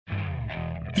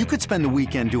You could spend the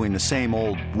weekend doing the same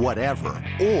old whatever,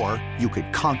 or you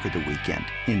could conquer the weekend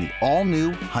in the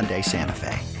all-new Hyundai Santa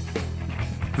Fe.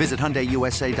 Visit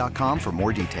HyundaiUSA.com for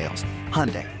more details.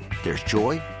 Hyundai, there's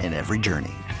joy in every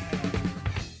journey.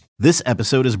 This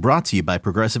episode is brought to you by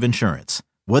Progressive Insurance.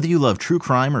 Whether you love true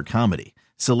crime or comedy,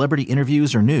 celebrity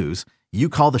interviews or news, you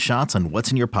call the shots on what's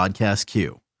in your podcast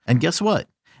queue. And guess what?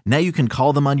 Now you can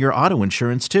call them on your auto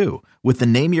insurance too with the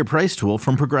Name Your Price tool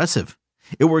from Progressive.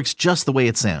 It works just the way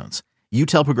it sounds. You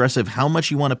tell Progressive how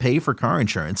much you want to pay for car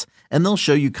insurance, and they'll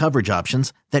show you coverage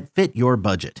options that fit your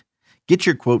budget. Get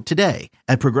your quote today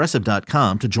at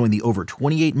Progressive.com to join the over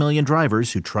 28 million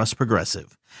drivers who trust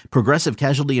Progressive. Progressive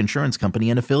Casualty Insurance Company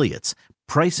and Affiliates.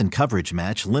 Price and coverage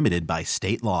match limited by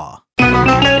state law. Good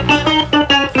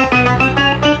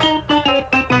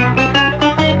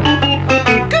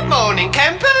morning,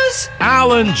 campers.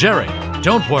 Al and Jerry.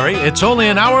 Don't worry, it's only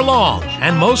an hour long,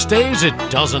 and most days it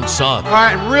doesn't suck. All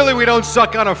right, and really we don't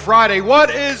suck on a Friday. What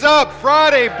is up?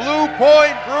 Friday, Blue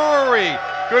Point Brewery.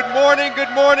 Good morning, good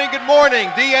morning, good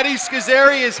morning. The Eddie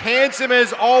Scazzeri is handsome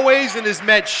as always in his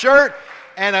Met shirt.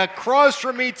 And across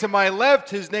from me to my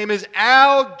left, his name is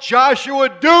Al Joshua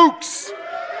Dukes.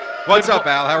 What's up,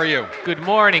 Al? How are you? Good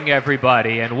morning,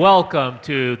 everybody, and welcome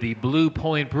to the Blue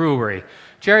Point Brewery.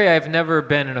 Jerry, I've never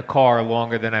been in a car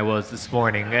longer than I was this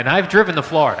morning, and I've driven to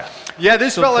Florida. Yeah,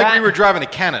 this felt like we were driving to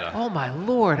Canada. Oh, my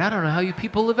Lord. I don't know how you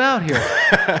people live out here.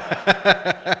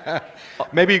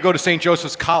 Maybe you go to St.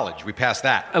 Joseph's College. We passed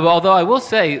that. Although I will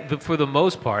say, for the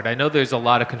most part, I know there's a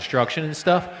lot of construction and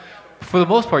stuff. For the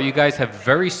most part, you guys have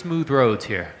very smooth roads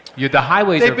here. The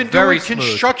highways are very smooth. They've been doing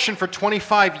construction for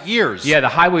 25 years. Yeah, the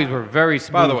highways were very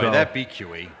smooth. By the way, though. That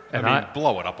BQE.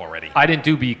 Blow it up already. I didn't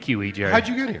do BQE, Jerry. How'd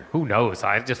you get here? Who knows?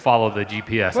 I just followed the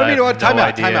GPS. Well, I you know have what? Time no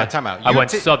out. idea. I went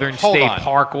Southern State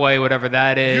Parkway, whatever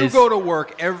that is. You go to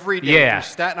work every day through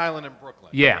Staten Island and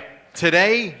Brooklyn. Yeah.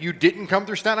 Today, you didn't come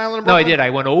through Staten Island and Brooklyn? No, I did. I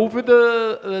went over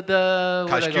the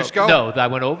Kosciuszko? No, I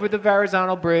went over the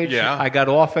Verrazano Bridge. Yeah. I got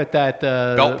off at that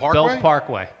Belt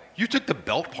Parkway. You took the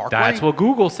Belt Parkway? That's what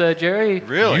Google said, Jerry.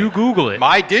 Really? You Google it.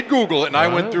 I did Google it, and I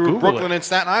went through Brooklyn and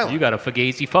Staten Island. You got a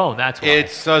Fugazi phone, that's why.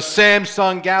 It's a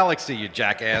Samsung Galaxy, you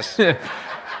jackass.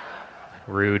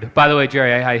 Rude. By the way,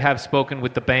 Jerry, I have spoken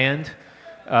with the band.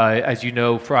 As you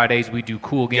know, Fridays we do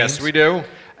Cool Games. Yes, we do.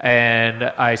 And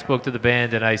I spoke to the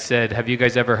band, and I said, have you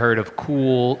guys ever heard of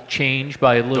Cool Change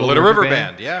by Little River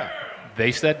Band? Yeah.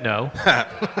 They said no.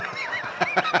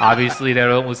 Obviously, they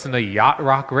don't listen to yacht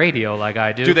rock radio like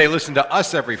I do. Do they listen to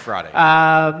us every Friday?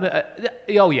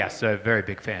 Yes, very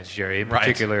big fans, Jerry, in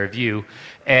particular of you.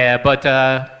 But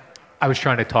I was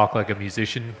trying to talk like a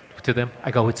musician to them.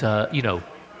 I go, it's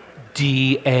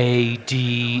D-A-D-A-E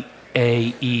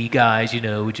guys,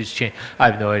 we just change.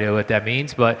 I have no idea what that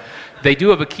means, but they do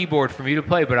have a keyboard for me to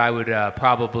play, but I would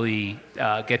probably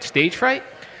get stage fright.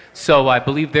 So I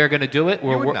believe they're going to do it.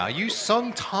 You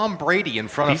sung Tom Brady in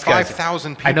front of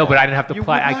 5,000 people. I know, but I didn't have to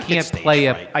play. I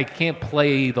I can't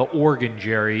play the organ,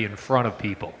 Jerry, in front of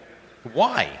people.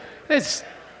 Why?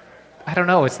 I don't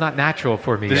know. It's not natural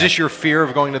for me. Is this your fear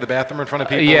of going to the bathroom in front of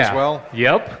people as well?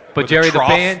 Yep. But With Jerry,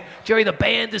 the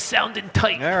band is sounding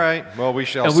tight. All right. Well, we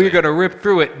shall see. And we're going to rip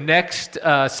through it next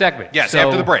segment. Yes,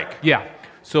 after the break. Yeah.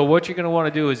 So what you're going to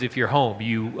want to do is, if you're home,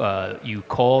 you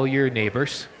call your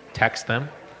neighbors, text them.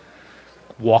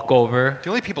 Walk over. The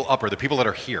only people up are the people that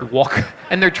are here.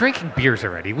 And they're drinking beers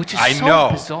already, which is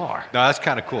bizarre. No, that's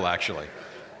kind of cool, actually.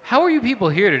 How are you people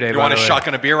here today? You want a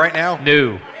shotgun a beer right now?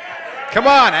 No. Come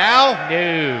on, Al.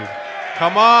 No.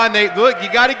 Come on. Look,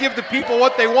 you got to give the people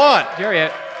what they want. Jerry,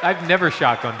 I've never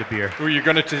shotgunned a beer. Well, you're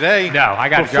going to today? No, I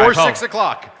got to drive home. Before 6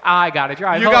 o'clock. I got to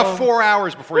drive home. You got 4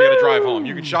 hours before you got to drive home.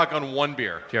 You can shotgun one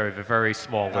beer. Jerry, a very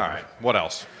small one. All right. What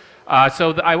else?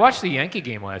 I watched the Yankee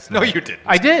game last night. No, you didn't.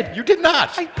 I did. You did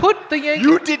not. I put the Yankee.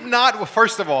 You did not. Well,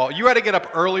 first of all, you had to get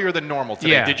up earlier than normal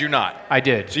today. Yeah. Did you not? I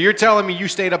did. So you're telling me you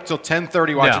stayed up till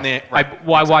 10:30 watching the... Right.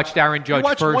 I watched Aaron Judge first. You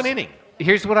watched first. one inning.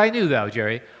 Here's what I knew, though,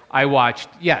 Jerry. I watched,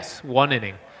 one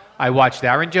inning. I watched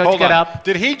Aaron Judge get up.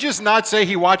 Did he just not say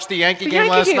he watched the Yankee game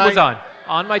last night? The Yankee game was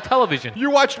on my television. You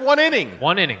watched one inning.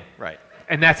 One inning. Right.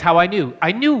 And that's how I knew.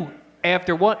 I knew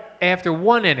after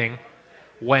one inning,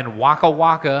 when Waka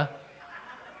Waka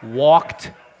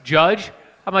walked Judge,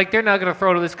 I'm like, they're not going to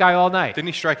throw to this guy all night. Didn't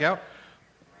he strike out?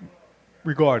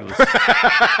 Regardless.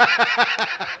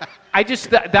 I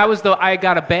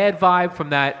got a bad vibe from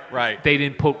that. Right. They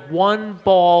didn't put one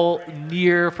ball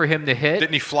near for him to hit.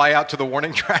 Didn't he fly out to the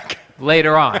warning track?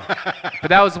 Later on. But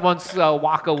that was once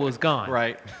Waka was gone.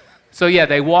 Right. So,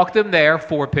 they walked him there,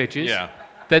 4 pitches. Yeah.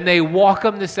 Then they walk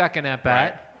him the second at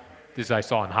bat. Right. This I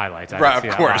saw in highlights. Right,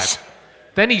 of course.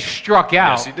 Then he struck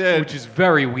out, Yes, he did. which is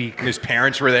very weak. His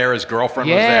parents were there. His girlfriend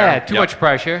was there. Yeah, too much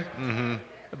pressure. Mm-hmm.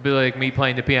 It'd be like me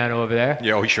playing the piano over there.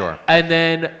 Yeah, sure. And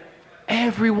then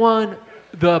everyone,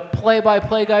 the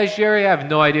play-by-play guys, Jerry, I have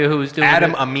no idea who was doing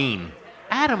Adam it. Amin.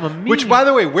 Adam Amin. Which, by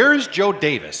the way, where is Joe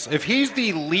Davis? If he's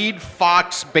the lead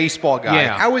Fox baseball guy,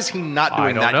 how is he not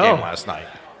doing that game last night?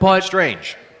 But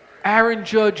strange. Aaron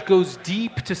Judge goes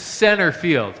deep to center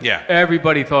field. Yeah.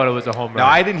 Everybody thought it was a home run. Now,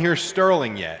 I didn't hear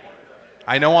Sterling yet.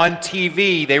 I know on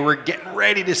TV they were getting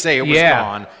ready to say it was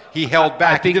gone. He held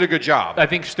back. He did a good job. I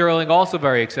think Sterling also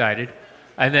very excited.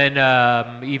 And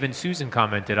then even Susan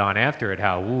commented on after it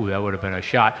how, that would have been a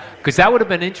shot. Because that would have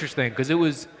been interesting because it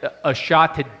was a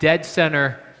shot to dead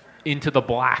center into the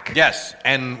black. Yes,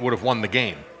 and would have won the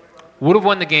game. Would have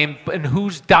won the game. And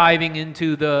who's diving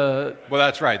into the... Well,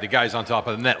 that's right. The guy's on top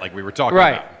of the net like we were talking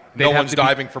about. No one's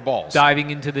diving for balls. Diving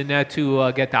into the net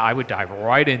to get that. I would dive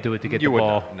right into it to get the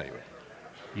ball. No, you would.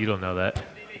 You don't know that.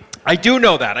 I do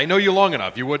know that. I know you long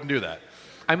enough. You wouldn't do that.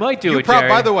 I might do it, Jerry.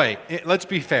 By the way, let's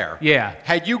be fair. Yeah.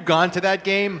 Had you gone to that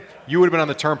game, you would have been on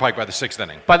the turnpike by the 6th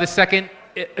inning. By the second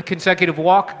consecutive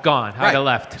walk, gone. I'd have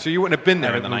left. So you wouldn't have been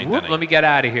there in the 9th inning. Let me get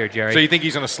out of here, Jerry. So you think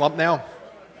he's in a slump now?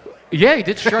 Yeah, he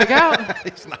did strike out.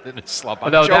 He's not in a slump.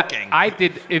 I'm Although joking. I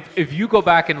did. If you go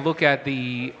back and look at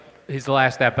his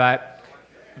last at bat,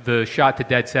 the shot to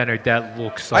dead center, that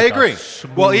looks like I agree. A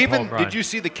smooth Well, even home run. did you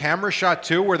see the camera shot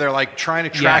too, where they're like trying to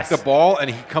track the ball, and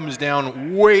he comes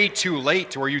down way too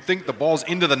late to where you think the ball's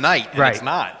into the night, and it's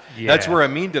not. Yeah. That's where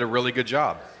Amin did a really good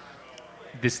job.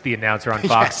 This is the announcer on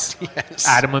Fox. Yes.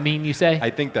 Adam Amin, you say? I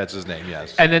think that's his name.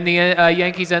 Yes. And then the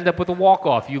Yankees end up with a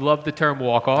walk-off. You love the term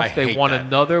walk-off. They won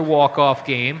another walk-off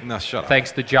game. No, shut up.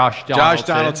 Thanks to Josh Donaldson. Josh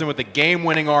Donaldson with the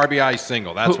game-winning RBI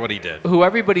single. That's what he did. Who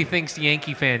everybody thinks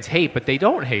Yankee fans hate, but they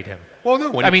don't hate him. Well, no.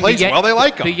 When he plays well, they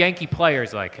like him. The Yankee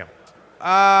players like him.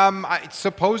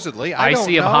 Supposedly, I don't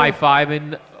see him know.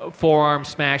 high-fiving, forearm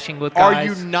smashing with guys. Are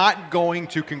you not going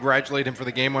to congratulate him for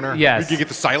the game winner? Yes. You get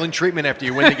the silent treatment after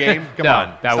you win the game? Come no,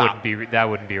 on. that stop.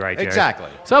 wouldn't be right, Jerry. Exactly.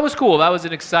 So that was cool. That was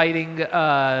an exciting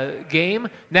game.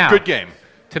 Now, good game.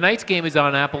 Tonight's game is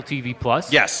on Apple TV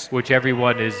Plus. Yes. Which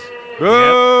everyone is.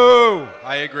 Boo! Yep.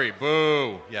 I agree.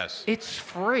 Boo. Yes. It's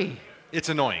free. It's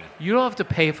annoying. You don't have to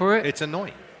pay for it. It's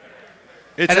annoying.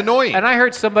 It's annoying. And I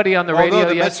heard somebody on the radio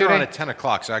the yesterday. Mets are on at 10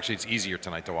 o'clock, so actually it's easier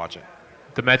tonight to watch it.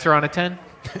 The Mets are on at 10?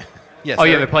 Yes. Oh,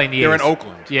 yeah, they're playing the A's. They're in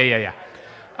Oakland. Yeah.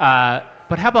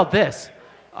 But how about this?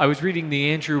 I was reading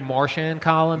the Andrew Marchand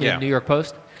column in New York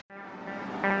Post.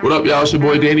 What up, y'all? It's your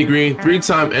boy Danny Green,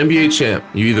 3-time NBA champ.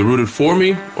 You either rooted for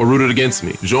me or rooted against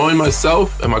me. Join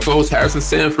myself and my co-host Harrison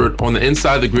Sanford on the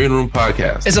Inside the Green Room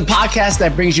podcast. It's a podcast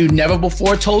that brings you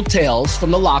never-before-told tales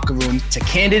from the locker room to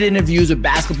candid interviews with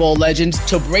basketball legends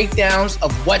to breakdowns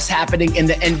of what's happening in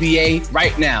the NBA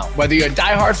right now. Whether you're a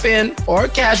diehard fan or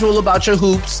casual about your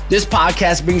hoops, this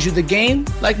podcast brings you the game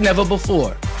like never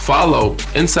before. Follow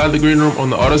Inside the Green Room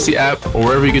on the Odyssey app or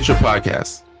wherever you get your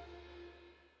podcasts.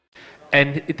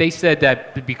 And they said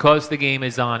that because the game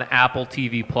is on Apple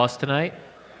TV Plus tonight,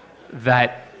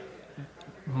 that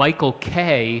Michael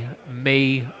Kay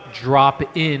may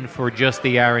drop in for just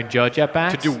the Aaron Judge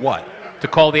at-bats. To do what? To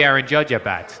call the Aaron Judge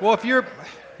at-bats. Well, if you're...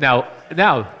 Now,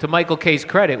 to Michael Kay's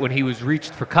credit, when he was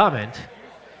reached for comment,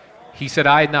 he said,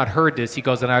 I had not heard this. He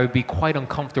goes, and I would be quite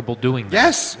uncomfortable doing that.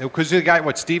 Yes, because the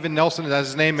guy, Steven Nelson, is that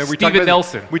his name? Steven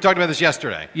Nelson. We talked about this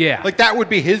yesterday. Yeah. Like, that would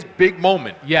be his big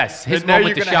moment. Yes, his and now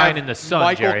moment you're to gonna shine have in the sun,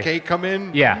 Michael Jerry. Kay come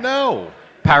in? Yeah. No.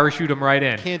 Parachute him right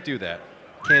in. Can't do that.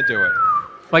 Can't do it.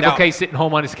 Michael Kay sitting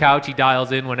home on his couch. He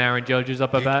dials in when Aaron Judge is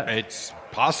up at bat. It's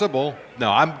possible. No,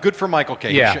 I'm good for Michael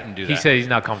Kay. Yeah, He shouldn't do that. he said he's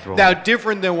not comfortable. Now, with it.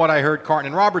 different than what I heard Carton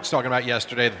and Roberts talking about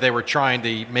yesterday, that they were trying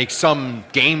to make some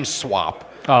game swap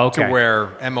to where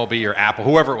MLB or Apple,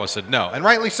 whoever it was, said no. And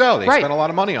rightly so. They spent a lot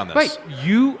of money on this. Right.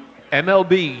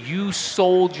 MLB, you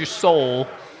sold your soul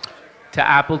to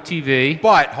Apple TV.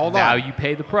 But, hold on. Now you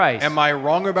pay the price. Am I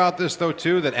wrong about this, though,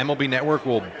 too, that MLB Network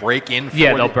will break in for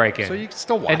they'll break in. So you can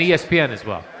still watch And ESPN as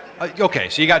well. Okay,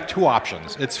 so you got two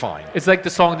options. It's fine. It's like the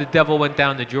song "The Devil Went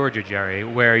Down to Georgia," Jerry,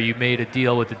 where you made a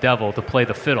deal with the devil to play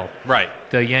the fiddle. Right.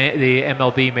 The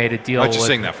MLB made a deal. Why don't you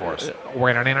sing that for us?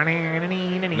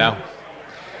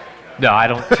 No, I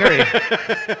don't. Jerry,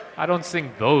 I don't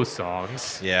sing those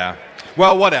songs. Yeah.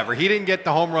 Well, whatever. He didn't get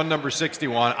the home run number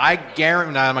 61. I'm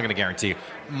not going to guarantee you.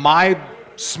 My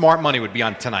smart money would be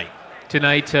on tonight.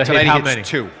 Tonight hit how hits many?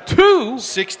 Two.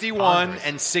 61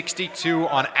 and 62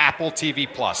 on Apple TV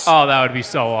Plus. Oh, that would be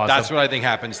so awesome. That's what I think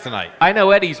happens tonight. I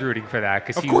know Eddie's rooting for that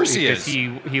because of course he is.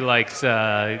 He likes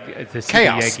to see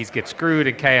chaos. the Yankees get screwed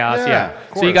and chaos. Yeah.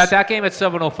 So you got that game at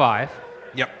 7:05.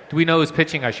 Yep. Do we know who's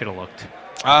pitching? I should have looked.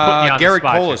 Garrett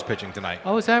Cole is pitching tonight.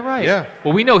 Oh, is that right? Yeah.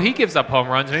 Well, we know he gives up home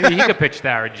runs. Maybe he could pitch to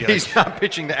Aaron Judge. He's not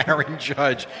pitching to Aaron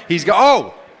Judge. He's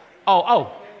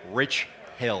Rich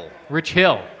Hill. Rich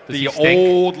Hill. Does The he stink?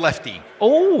 old lefty.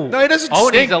 Oh. No, he doesn't Oh,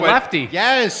 and stink. he's a but- lefty.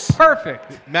 Yes.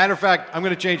 Perfect. Matter of fact, I'm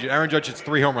going to change it. Aaron Judge hits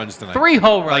 3 home runs tonight. 3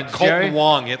 home runs, Like Colton Jerry.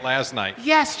 Wong hit last night.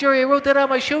 Yes, Jerry, I wrote that on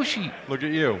my show sheet. Look at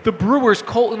you. The Brewers'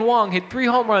 Colton Wong hit 3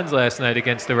 home runs last night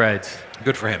against the Reds.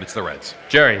 Good for him. It's the Reds.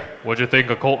 Jerry, what'd you think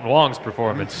of Colton Wong's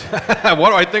performance? What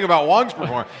do I think about Wong's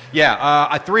performance?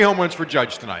 Yeah, 3 home runs for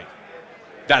Judge tonight.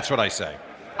 That's what I say.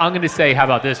 I'm going to say, how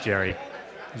about this, Jerry?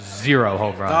 0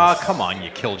 home runs. Oh, come on, you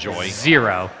killjoy.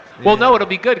 0. Well, no, it'll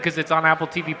be good because it's on Apple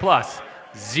TV Plus.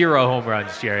 0 home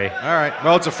runs, Jerry. All right.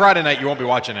 Well, it's a Friday night. You won't be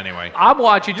watching anyway. I'm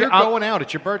watching. You're going out.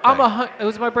 It's your birthday. It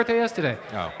was my birthday yesterday.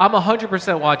 Oh. I'm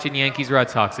 100% watching Yankees Red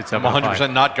Sox at 7:05. I'm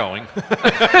 100% not going.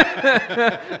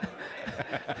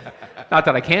 Not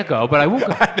that I can't go, but I won't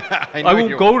go. I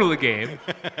won't go to the game.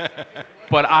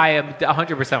 But I am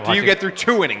 100% watching. Do you get through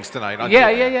 2 innings tonight? Yeah.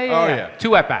 Oh, yeah.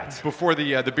 2 at-bats. Before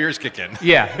the beers kick in.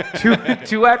 Yeah.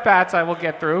 2 at-bats I will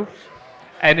get through.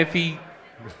 And if he...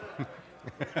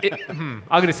 I'm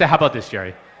going to say, how about this,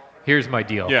 Jerry? Here's my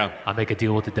deal. Yeah. I'll make a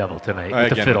deal with the devil tonight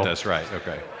with the fiddle. That's right.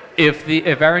 Okay.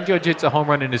 If Aaron Judge hits a home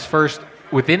run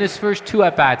within his first 2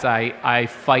 at-bats, I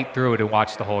fight through it and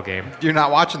watch the whole game. You're not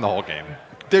watching the whole game.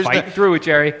 Fight through it,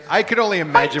 Jerry. I could only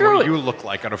imagine through what it. you look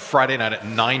like on a Friday night at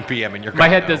 9 p.m. in your My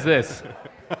head condo does this.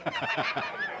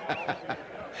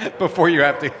 before you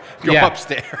have to go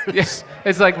upstairs. Yes,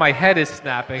 it's like my head is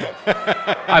snapping.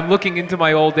 I'm looking into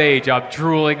my old age. I'm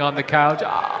drooling on the couch.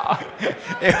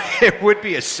 It would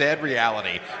be a sad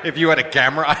reality if you had a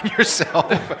camera on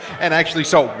yourself and actually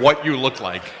saw what you look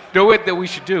like. You know what that we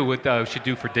should do? What should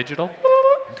do for digital?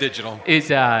 Digital. Is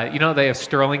they have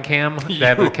Sterling Cam. They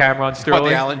have the camera on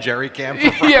Sterling. The Alan Jerry Cam.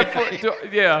 For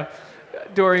Friday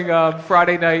during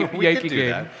Friday night we Yankee could do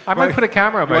game. that. I might put a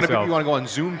camera on myself. You want to go on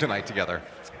Zoom tonight together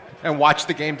and watch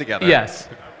the game together? Yes.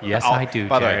 Yes, I do,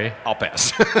 by Jerry. The way, I'll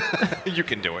pass. You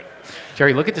can do it.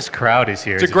 Jerry, look at this crowd is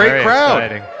here. It's a great very crowd.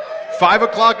 Exciting. 5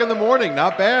 o'clock in the morning.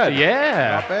 Not bad.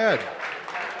 Yeah. Not bad.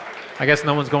 I guess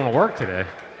no one's going to work today.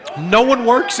 No one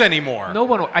works anymore. No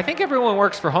one. I think everyone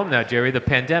works from home now, Jerry. The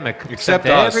pandemic Except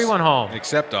sent us. everyone home.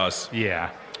 Except us. Yeah.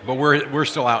 But we're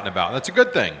still out and about. That's a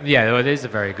good thing. Yeah, it is a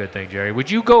very good thing, Jerry. Would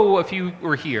you go if you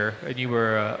were here and you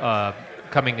were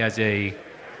coming as a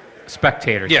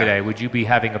spectator today? Would you be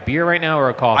having a beer right now or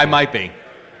a coffee? I might be.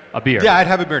 A beer. Yeah, I'd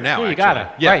have a beer now. Yeah, you actually.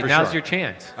 gotta. Yeah, right, for now's sure. your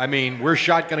chance. I mean, we're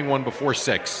shotgunning one before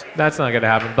 6. That's not gonna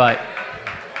happen, but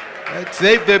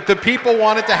The people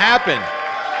want it to happen.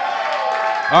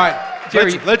 All right,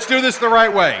 Jerry, let's do this the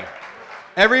right way.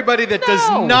 Everybody that does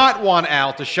not want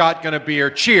Al to shotgun a beer,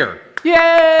 cheer. Yay!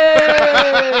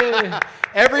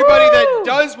 Everybody that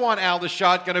does want Al to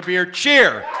shotgun a beer,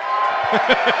 cheer.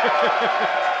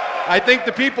 I think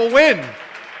the people win.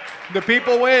 The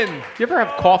people win. You ever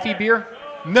have coffee beer?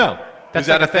 No. That's Is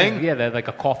that like a thing? Yeah, they're like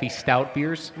a coffee stout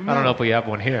beers. I don't know if we have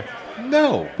one here.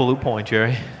 No. Blue Point,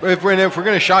 Jerry. If we're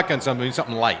going to shotgun something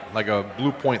light, like a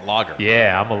Blue Point lager.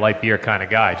 Yeah, I'm a light beer kind of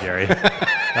guy, Jerry.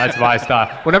 That's my style.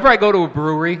 Whenever I go to a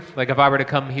brewery, like if I were to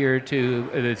come here to,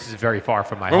 this is very far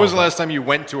from my house. When was the last time you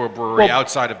went to a brewery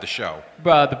outside of the show?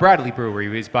 The Bradley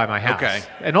Brewery is by my house. Okay.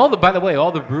 And by the way,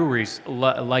 all the breweries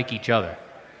like each other.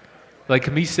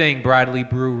 Like me saying Bradley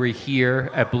Brewery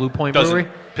here at Blue Point Brewery.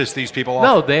 Piss these people off?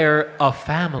 No, they're a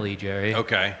family, Jerry.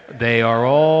 Okay. They are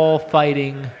all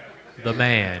fighting the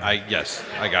man. Yes,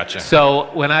 I gotcha. So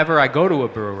whenever I go to a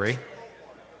brewery,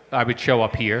 I would show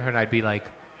up here and I'd be like,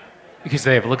 because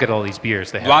they have, look at all these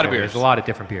beers. They have a lot of beers. beers. There's a lot of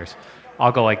different beers.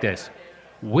 I'll go like this.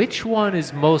 Which one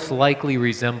is most likely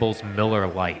resembles Miller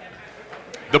Lite?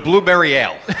 The blueberry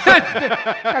ale.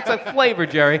 That's a flavor,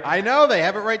 Jerry. I know, they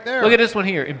have it right there. Look at this one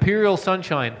here. Imperial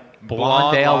Sunshine.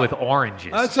 Blonde ale with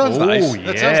oranges. That sounds nice.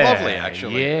 That sounds lovely,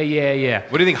 actually. Yeah.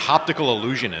 What do you think Optical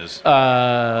Illusion is?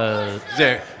 Is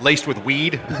it laced with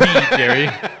weed? Weed, Jerry.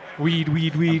 Weed.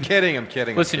 I'm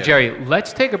kidding. Listen, Jerry,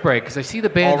 let's take a break because I see the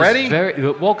band already?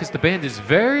 because the band is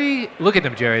very... Look at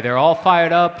them, Jerry. They're all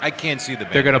fired up. I can't see the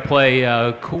band. They're going to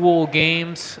play cool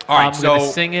games. All right, I'm going to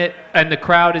sing it, and the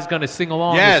crowd is going to sing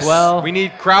along as well. We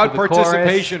need crowd to the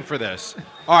participation for this.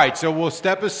 All right, so we'll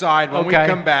step aside. When we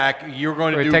come back, you're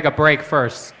going to take a break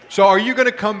first. So are you going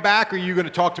to come back, or are you going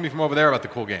to talk to me from over there about the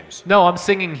cool games? No, I'm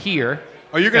singing here.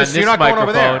 Are you going to? You're not going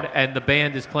over there. And the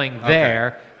band is playing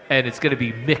there. and it's going to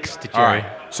be mixed, Jerry. All right.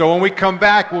 So when we come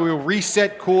back, we will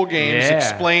reset Cool Games,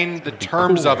 explain the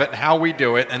terms of it and how we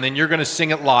do it, and then you're going to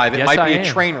sing it live. It might be a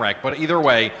train wreck, but either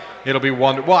way, it'll be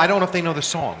wonderful. Well, I don't know if they know the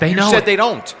song. You said they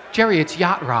don't. Jerry, it's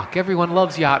yacht rock. Everyone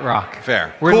loves yacht rock.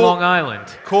 Fair. We're in Long Island.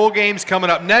 Cool Games coming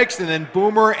up next, and then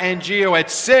Boomer and Gio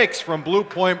at 6 from Blue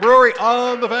Point Brewery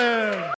on the Fan.